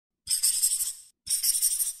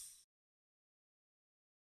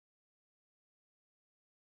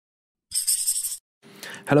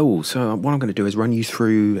Hello, so what I'm going to do is run you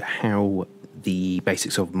through how the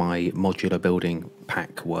basics of my modular building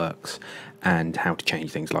pack works and how to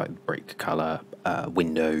change things like brick colour,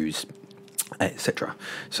 windows, etc.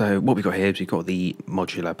 So what we've got here is we've got the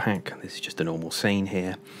modular pack. This is just a normal scene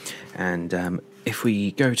here, and if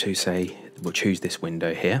we go to, say, we'll choose this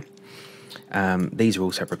window here. These are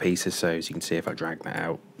all separate pieces, so as you can see if I drag that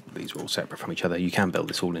out, these are all separate from each other. You can build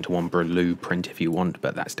this all into one blueprint if you want,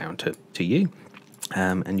 but that's down to you.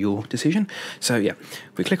 And your decision. So yeah,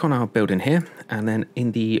 we click on our building here, and then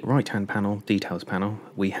in the right hand panel, details panel,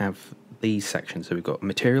 we have these sections. So we've got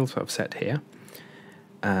materials that I've set here,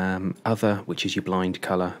 other, which is your blind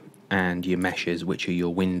colour, and your meshes, which are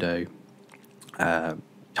your window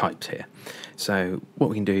types here. So what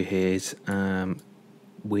we can do here is blind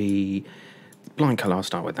colour, I'll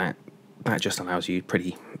start with that. That just allows you,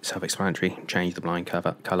 pretty self-explanatory, change the blind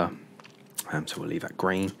colour. So we'll leave that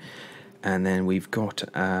green. And then we've got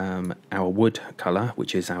our wood colour,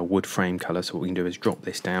 which is our wood frame colour. So what we can do is drop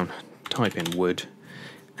this down, type in wood,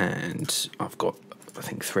 and I've got, I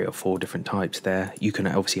think, 3 or 4 different types there. You can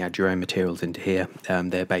obviously add your own materials into here.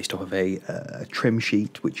 They're based off of a trim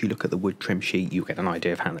sheet, which you look at the wood trim sheet, you'll get an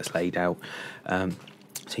idea of how that's laid out.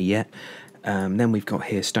 So yeah, then we've got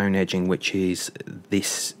here stone edging, which is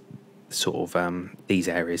this sort of, these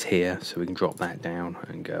areas here. So we can drop that down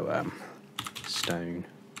and go stone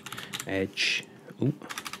edge,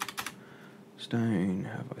 stone,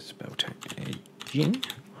 how have I spelled it? Edging.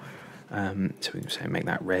 So we can say make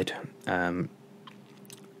that red.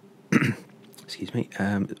 Excuse me.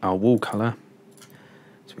 Our wall colour.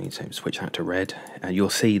 So we can say switch that to red. You'll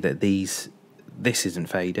see that this isn't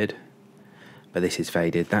faded, but this is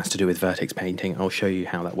faded. That's to do with Vertex Painting. I'll show you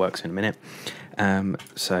how that works in a minute.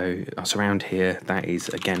 So our surround here, that is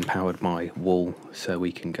again powered by wall. So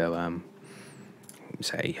we can go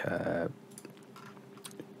say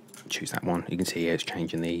choose that one. You can see here it's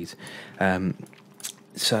changing these.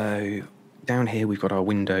 So down here we've got our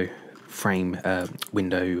window frame,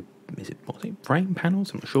 window, what's it, frame panels,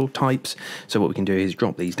 I'm not sure, types. So what we can do is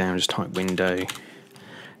drop these down, just type window,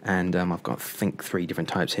 and I've got, I think, 3 different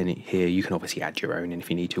types in here. You can obviously add your own in if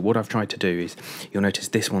you need to. What I've tried to do is, you'll notice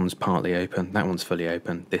this one's partly open, that one's fully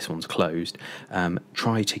open, this one's closed.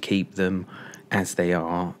 Try to keep them as they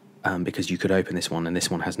are, because you could open this one and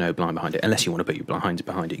this one has no blind behind it. Unless you want to put your blinds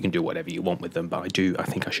behind it, you can do whatever you want with them, but I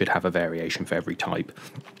think I should have a variation for every type,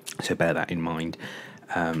 so bear that in mind.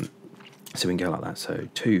 So we can go like that, so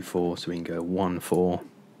 2 4, so we can go 1 4,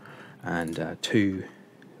 and 2,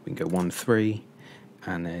 we can go 1 3,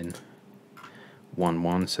 and then 1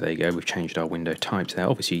 1. So there you go, we've changed our window types there.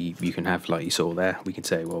 Obviously you can have, like you saw there, we can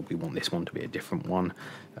say, well, we want this one to be a different one,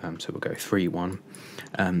 so we'll go 3 1.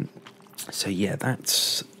 So yeah,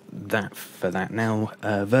 that's that for that. Now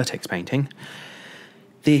Vertex Painting,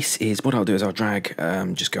 this is what I'll do is I'll drag,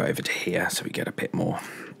 just go over to here so we get a bit more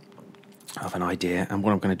of an idea, and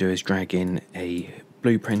what I'm going to do is drag in a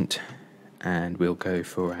blueprint, and we'll go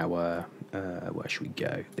for our where should we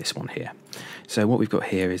go, this one here. So what we've got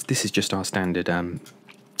here is, this is just our standard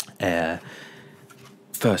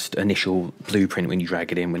first initial blueprint when you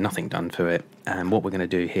drag it in with nothing done to it. And what we're going to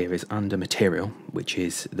do here is under material, which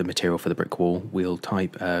is the material for the brick wall, we'll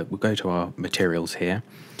type, we'll go to our materials here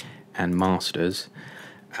and masters,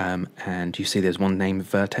 and you see there's one named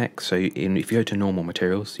Vertex. So if you go to normal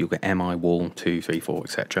materials, you'll get MI wall 2 3 4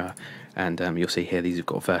 etc, and you'll see here these have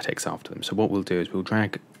got Vertex after them. So what we'll do is we'll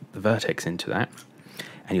drag the Vertex into that,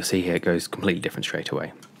 and you'll see here it goes completely different straight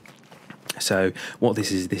away. So what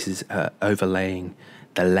this is overlaying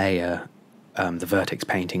the layer, the Vertex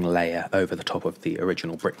Painting layer over the top of the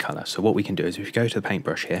original brick colour. So what we can do is if you go to the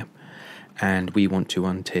paintbrush here, and we want to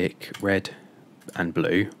untick red and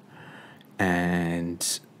blue,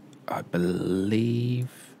 and I believe,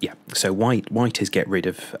 yeah, so white is get rid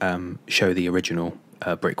of, show the original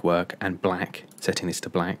brickwork, and black, setting this to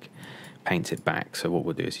black, paints it back. So what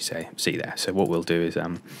we'll do is see there. So what we'll do is,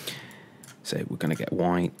 so we're going to get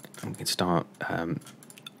white, and we can start,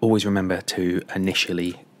 always remember to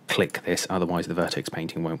initially click this, otherwise the Vertex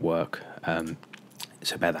Painting won't work.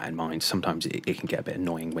 So bear that in mind. Sometimes it can get a bit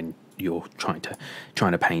annoying when you're trying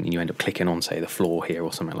to paint and you end up clicking on, say, the floor here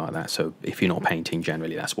or something like that. So if you're not painting,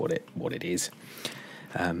 generally that's what it is.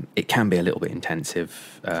 It can be a little bit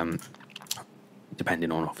intensive,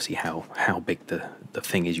 depending on obviously how big the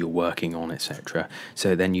thing is you're working on, etc.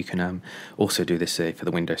 So then you can also do this for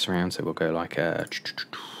the window surround. So we'll go like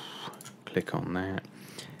click on that.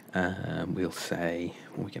 We'll say,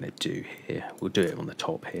 what are we going to do here? We'll do it on the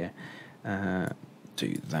top here.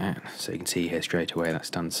 Do that, so you can see here straight away that's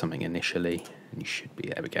done something initially, and you should be,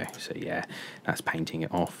 there we go. So yeah, that's painting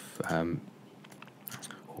it off.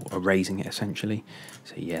 or erasing it essentially.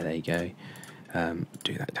 So yeah, there you go.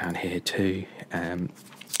 Do that down here too.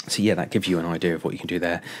 So yeah, that gives you an idea of what you can do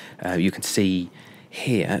there. You can see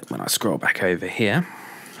here, when I scroll back over here,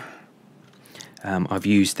 I've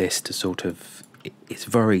used this to sort of, it's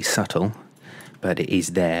very subtle, but it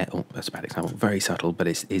is there. Oh, that's a bad example. Very subtle, but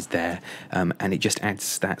it is there. And it just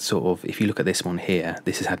adds that sort of, if you look at this one here,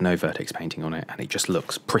 this has had no Vertex painting on it, and it just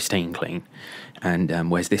looks pristine clean. And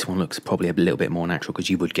whereas this one looks probably a little bit more natural, because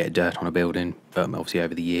you would get dirt on a building, obviously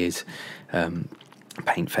over the years,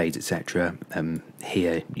 paint fades, etc.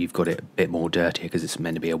 Here you've got it a bit more dirtier because it's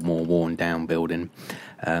meant to be a more worn down building.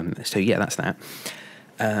 So yeah, that's that.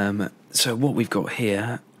 So what we've got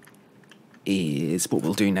here is, what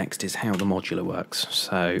we'll do next is how the modular works.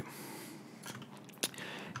 So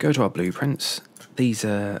go to our blueprints. These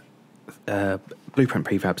are blueprint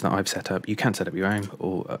prefabs that I've set up. You can set up your own,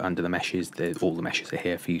 or under the meshes. All the meshes are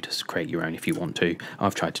here for you to create your own if you want to.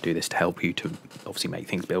 I've tried to do this to help you to obviously make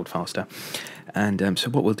things build faster. And so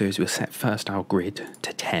what we'll do is we'll set first our grid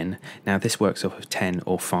to 10. Now this works off of 10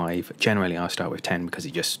 or 5. Generally I start with 10 because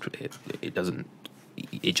it just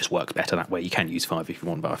works better that way. You can use 5 if you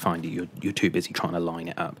want, but I find you're too busy trying to line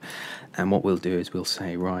it up. And what we'll do is we'll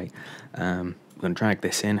say, right, we're going to drag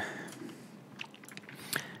this in,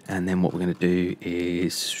 and then what we're going to do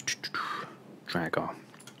is drag our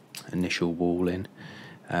initial wall in.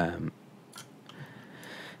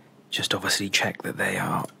 Just obviously check that they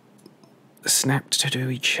are snapped to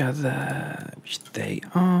each other, which they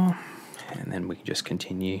are, and then we can just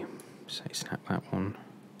continue. So snap that one.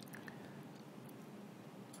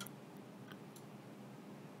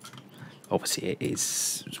 Obviously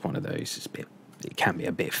it's one of those, it can be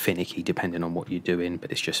a bit finicky depending on what you're doing, but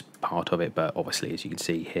it's just part of it. But obviously, as you can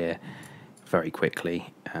see here, very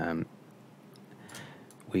quickly,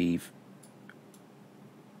 we've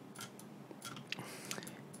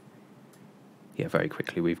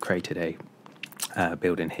created a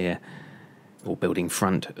building here, or building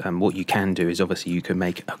front. What you can do is obviously you can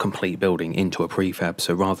make a complete building into a prefab.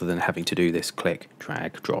 So rather than having to do this click,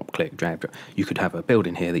 drag, drop, click, drag, drop, you could have a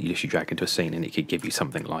building here that you literally drag into a scene, and it could give you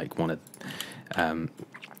something like one of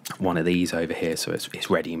these over here. So it's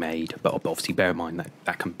ready made, but obviously bear in mind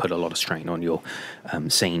that can put a lot of strain on your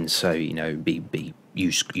scenes. So be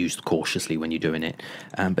used cautiously when you're doing it.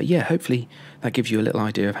 But yeah, hopefully that gives you a little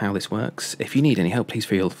idea of how this works. If you need any help, please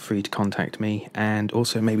feel free to contact me, and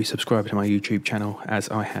also maybe subscribe to my YouTube channel, as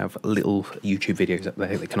I have little YouTube videos up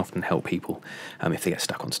there that can often help people if they get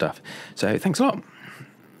stuck on stuff. So thanks a lot.